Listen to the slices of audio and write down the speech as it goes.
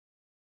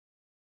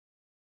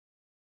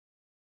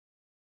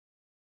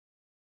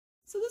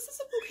So this is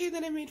a bouquet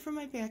that I made from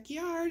my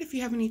backyard. If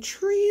you have any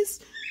trees,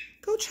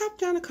 go chop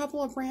down a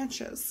couple of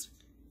branches.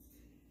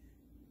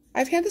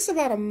 I've had this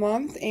about a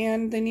month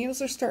and the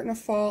needles are starting to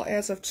fall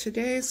as of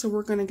today, so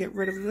we're going to get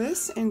rid of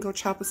this and go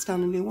chop us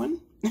down a new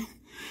one.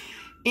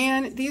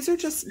 And these are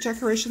just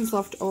decorations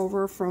left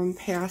over from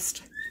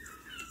past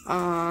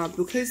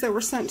bouquets that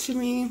were sent to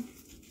me.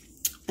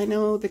 I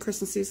know the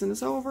Christmas season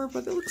is over,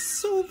 but it looks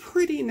so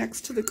pretty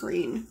next to the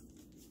green.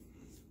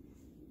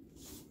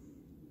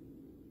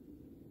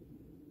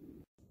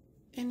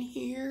 And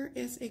here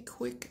is a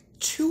quick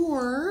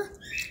tour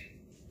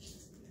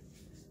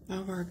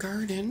of our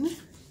garden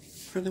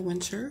for the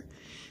winter.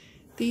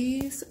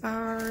 These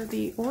are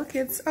the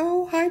orchids.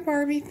 Oh, hi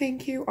Barbie,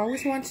 thank you.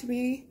 Always want to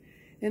be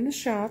in the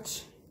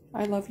shot.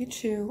 I love you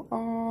too.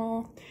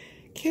 Oh,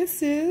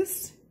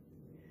 kisses.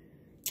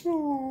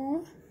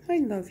 Oh, I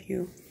love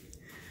you.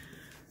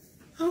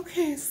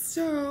 Okay,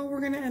 so we're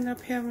gonna end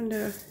up having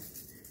to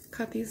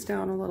cut these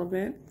down a little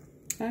bit.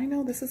 I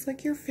know this is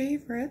like your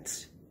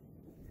favorite.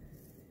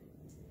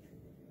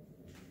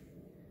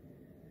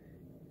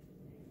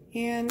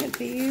 And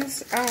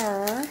these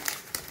are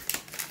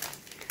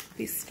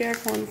the stack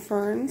one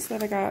ferns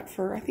that I got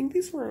for, I think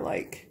these were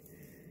like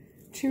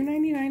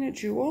 $2.99 at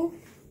Jewel.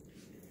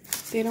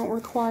 They don't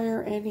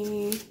require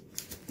any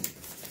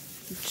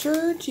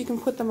dirt. You can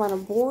put them on a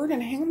board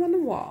and hang them on the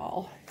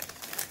wall.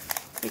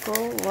 They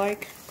go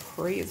like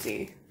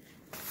crazy.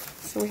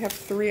 So we have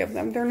 3 of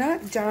them. They're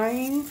not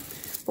dying,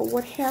 but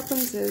what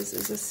happens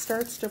is this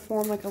starts to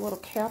form like a little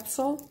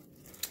capsule.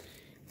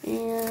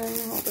 And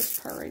well, this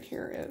part right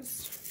here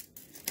is.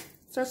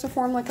 Starts to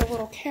form like a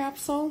little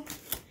capsule,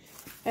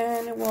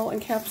 and it will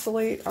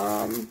encapsulate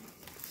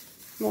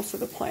most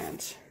of the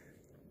plant.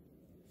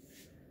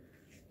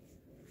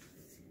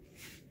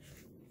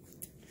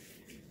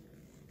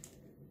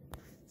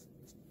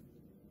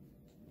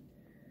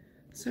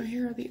 So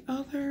here are the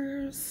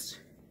others.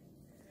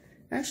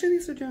 Actually,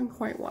 these are doing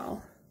quite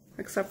well,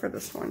 except for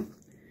this one.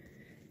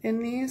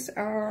 And these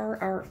are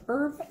our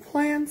herb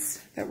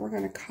plants that we're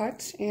going to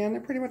cut, and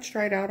they're pretty much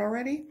dried out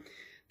already.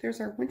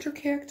 There's our winter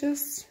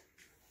cactus.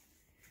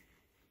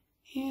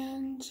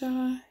 And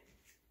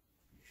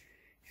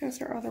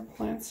here's our other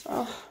plants.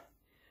 Oh,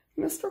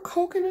 Mr.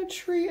 Coconut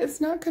Tree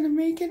is not going to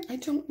make it. I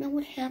don't know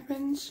what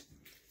happened.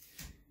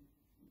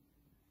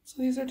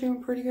 So these are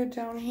doing pretty good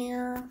down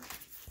here.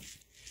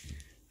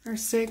 Our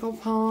sago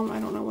palm, I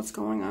don't know what's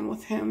going on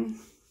with him.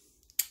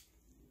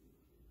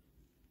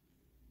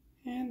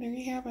 And there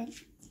you have it.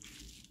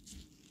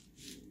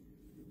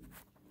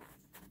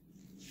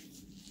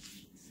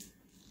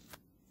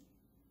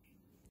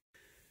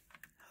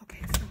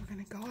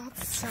 Go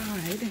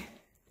outside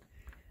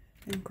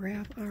and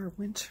grab our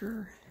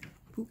winter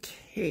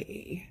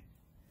bouquet.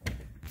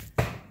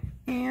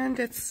 And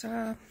it's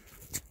gosh,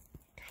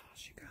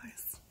 you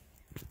guys,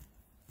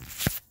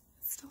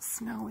 it's still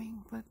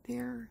snowing, but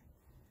there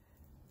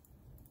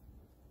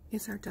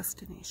is our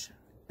destination.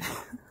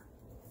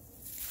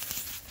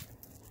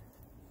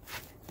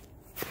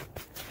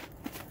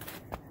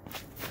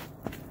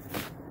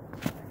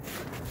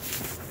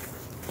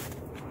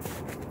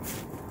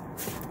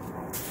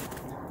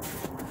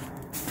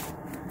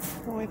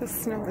 Boy, the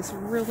snow is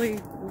really,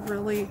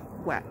 really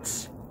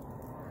wet.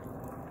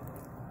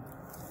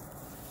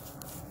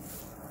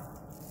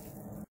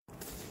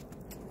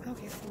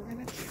 Okay, so we're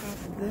gonna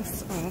chop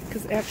this off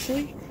because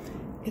actually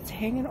it's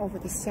hanging over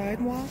the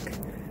sidewalk.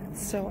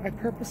 So I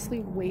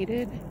purposely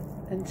waited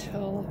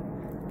until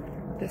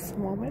this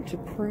moment to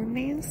prune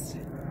these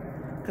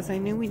because I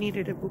knew we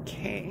needed a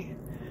bouquet.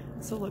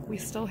 So look, we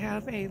still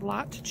have a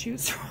lot to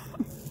choose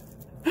from.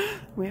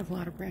 We have a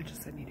lot of branches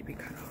that need to be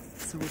cut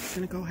off. So we're just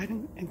going to go ahead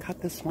and cut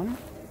this one.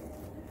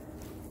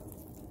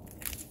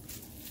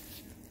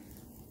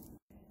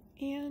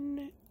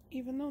 And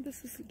even though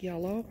this is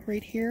yellow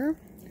right here,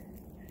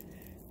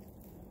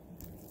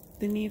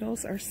 the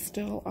needles are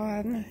still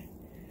on.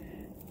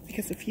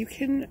 Because if you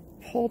can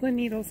pull the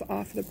needles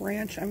off the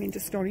branch, I mean,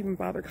 just don't even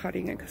bother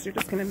cutting it because you're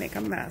just going to make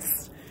a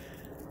mess.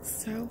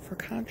 So for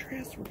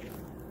contrast, we're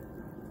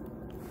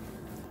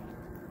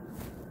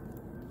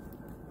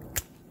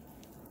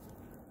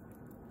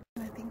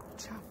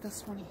chop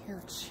this one here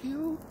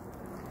too.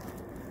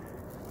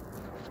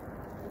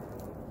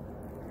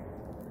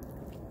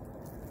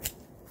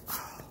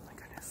 Oh my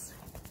goodness.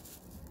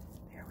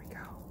 There we go.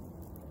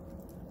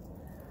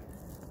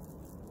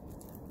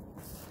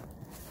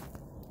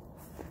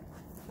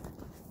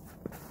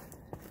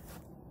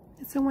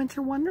 It's a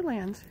winter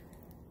wonderland.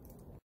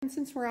 And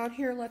since we're out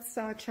here, let's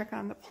check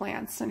on the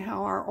plants and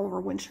how our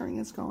overwintering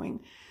is going.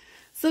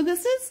 So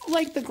this is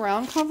like the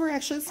ground cover.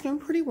 Actually, it's doing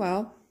pretty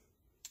well.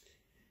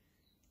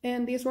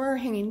 And these were our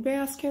hanging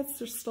baskets.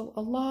 They're still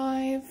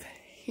alive.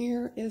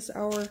 Here is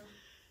our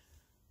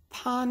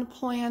pond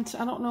plant.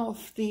 I don't know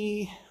if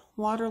the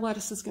water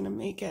lettuce is going to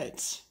make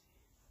it.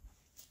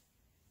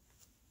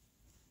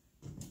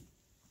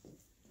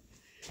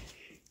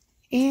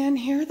 And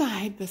here are the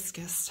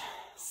hibiscus.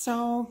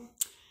 So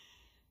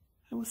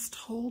I was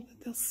told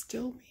that they'll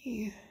still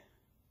be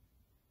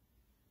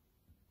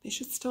They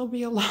should still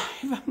be alive,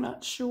 I'm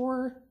not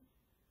sure.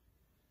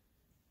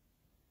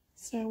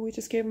 So we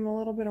just gave them a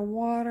little bit of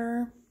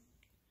water.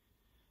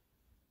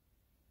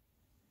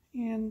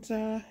 And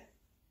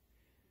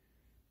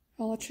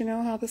I'll let you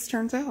know how this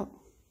turns out.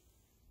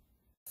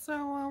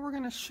 So we're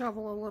going to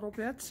shovel a little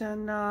bit,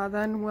 and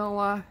then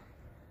we'll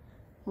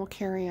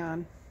carry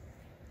on.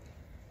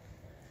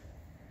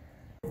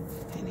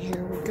 And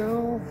here we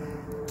go,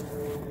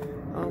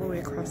 all the way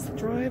across the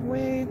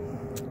driveway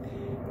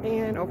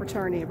and over to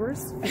our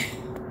neighbors.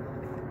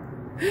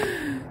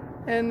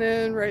 And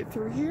then right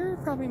through here,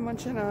 probably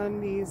munching on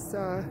these,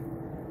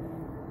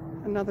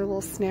 another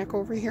little snack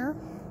over here.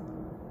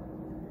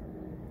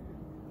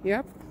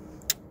 Yep.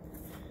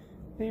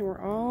 They were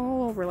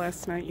all over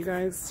last night, you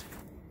guys.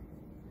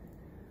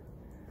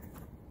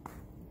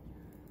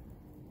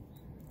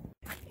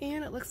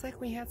 And it looks like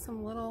we had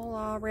some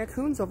little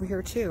raccoons over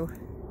here too.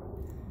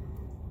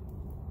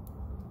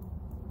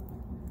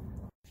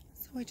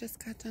 So I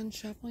just got done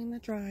shoveling the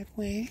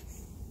driveway.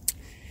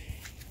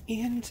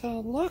 And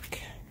look,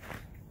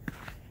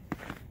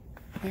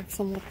 we have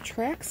some little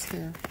tracks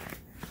here.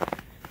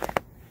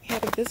 We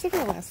had a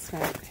visitor last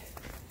night.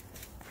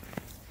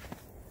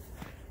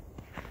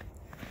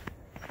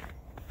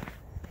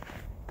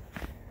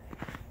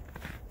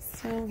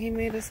 So he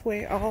made his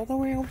way all the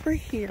way over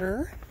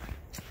here.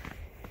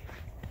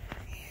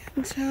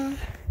 And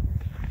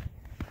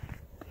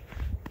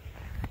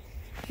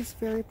he's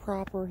very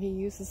proper. He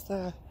uses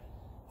the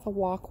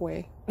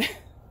walkway.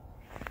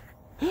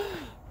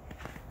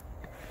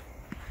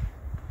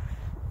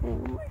 Oh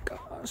my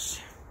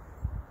gosh.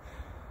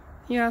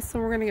 Yeah, so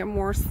we're gonna get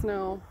more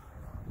snow.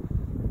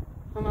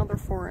 Another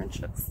 4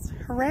 inches.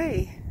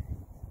 Hooray!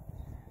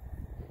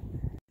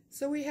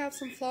 So we have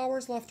some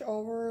flowers left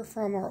over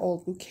from our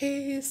old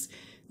bouquets.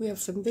 We have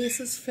some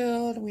vases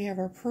filled. We have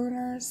our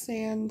pruners,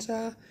 and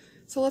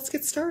so let's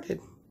get started.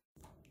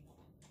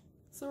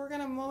 So we're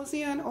gonna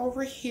mosey on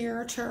over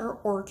here to our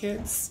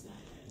orchids.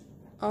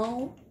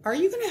 Oh, are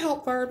you gonna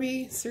help,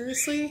 Barbie?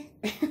 Seriously?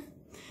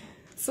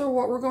 So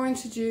what we're going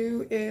to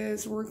do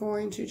is we're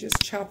going to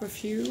just chop a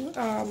few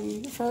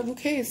for our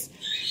bouquets.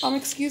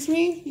 Excuse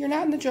me, you're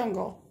not in the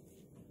jungle.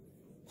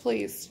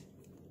 Please,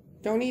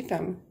 don't eat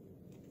them.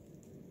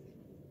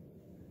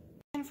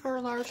 And for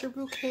our larger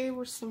bouquet,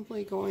 we're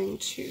simply going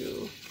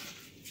to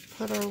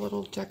put our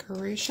little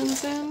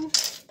decorations in.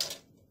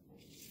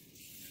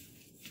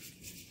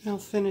 And I'll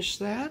finish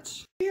that.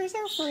 Here's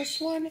our first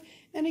one.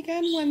 And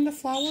again, when the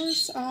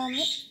flowers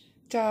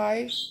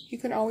die, you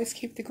can always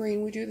keep the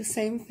green. We do the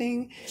same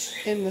thing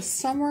in the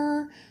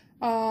summer.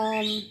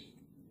 I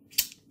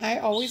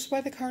always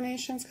buy the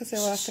carnations because they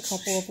last a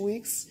couple of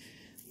weeks.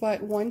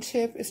 But one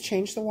tip is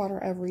change the water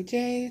every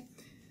day.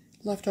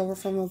 Left over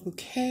from a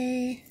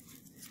bouquet.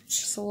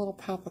 Just a little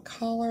pop of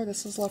color.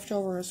 This is left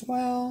over as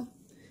well.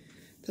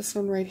 This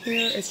one right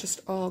here is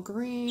just all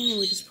green, and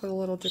we just put a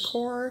little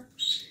decor.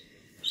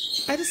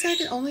 I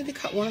decided only to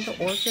cut one of the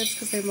orchids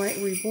because they might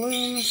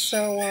rebloom,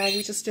 so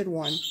we just did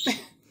one.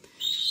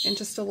 And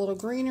just a little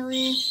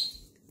greenery.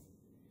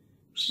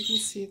 You can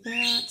see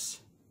that.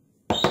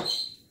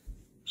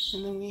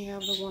 And then we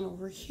have the one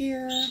over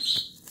here.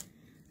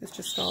 It's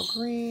just all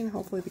green.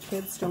 Hopefully the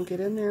kids don't get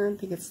in there and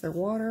think it's their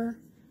water.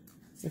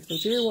 If they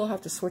do, we'll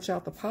have to switch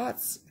out the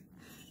pots.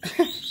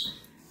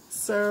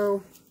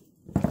 So,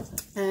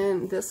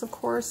 and this of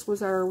course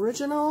was our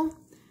original.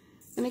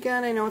 And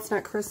again, I know it's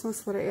not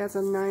Christmas, but it adds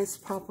a nice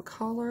pop of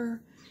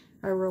color.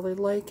 I really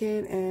like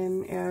it.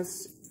 And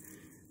as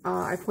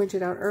I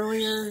pointed out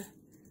earlier,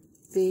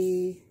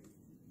 the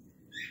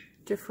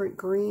different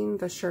green,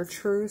 the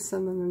chartreuse,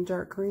 and then the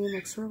dark green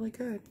looks really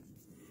good.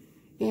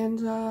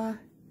 And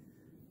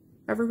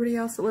everybody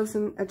else that lives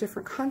in a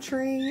different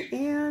country,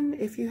 and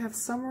if you have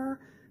summer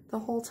the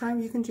whole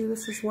time, you can do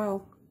this as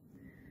well.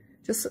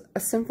 Just a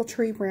simple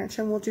tree branch,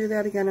 and we'll do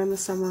that again in the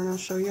summer, and I'll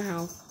show you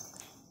how.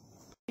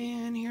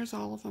 And here's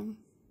all of them.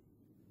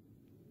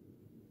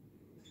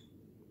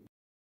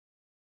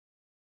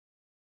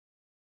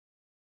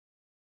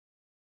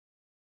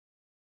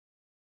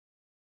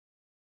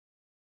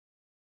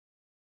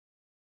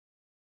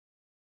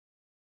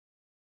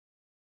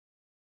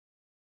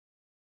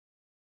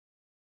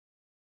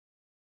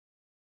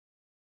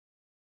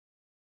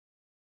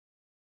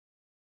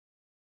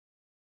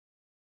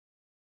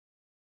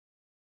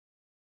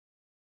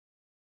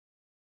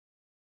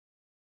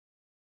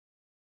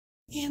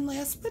 And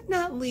last but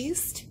not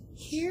least,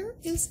 here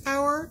is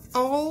our,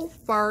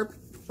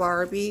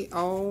 Barbie,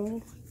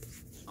 oh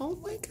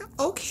my God,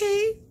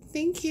 okay,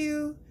 thank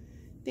you,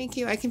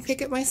 I can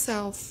pick it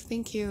myself,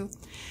 thank you.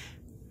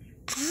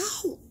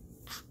 Ow,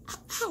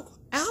 ow,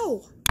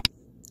 ow,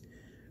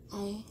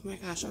 oh my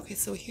gosh, okay,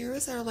 so here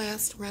is our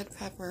last red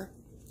pepper.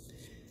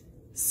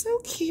 So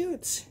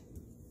cute.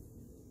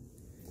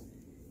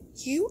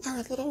 You're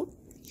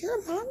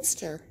a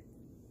monster.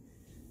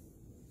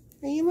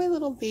 Are you my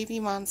little baby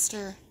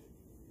monster?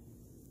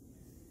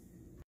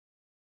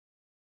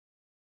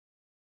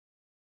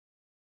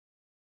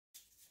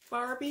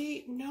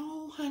 Barbie,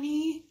 no,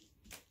 honey.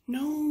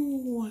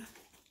 No.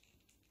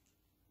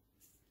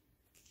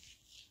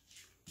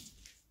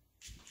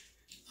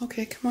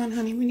 Okay, come on,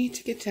 honey. We need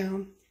to get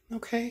down.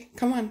 Okay,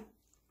 come on.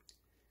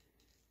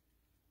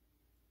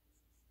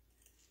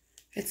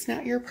 It's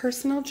not your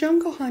personal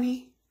jungle,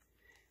 honey.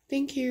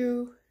 Thank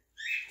you.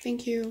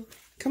 Thank you.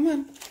 Come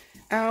on.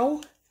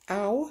 Ow.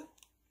 Ow.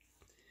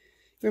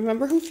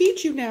 Remember who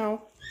feeds you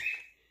now.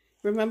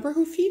 Remember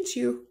who feeds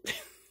you.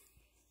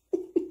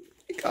 Oh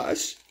my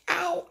gosh.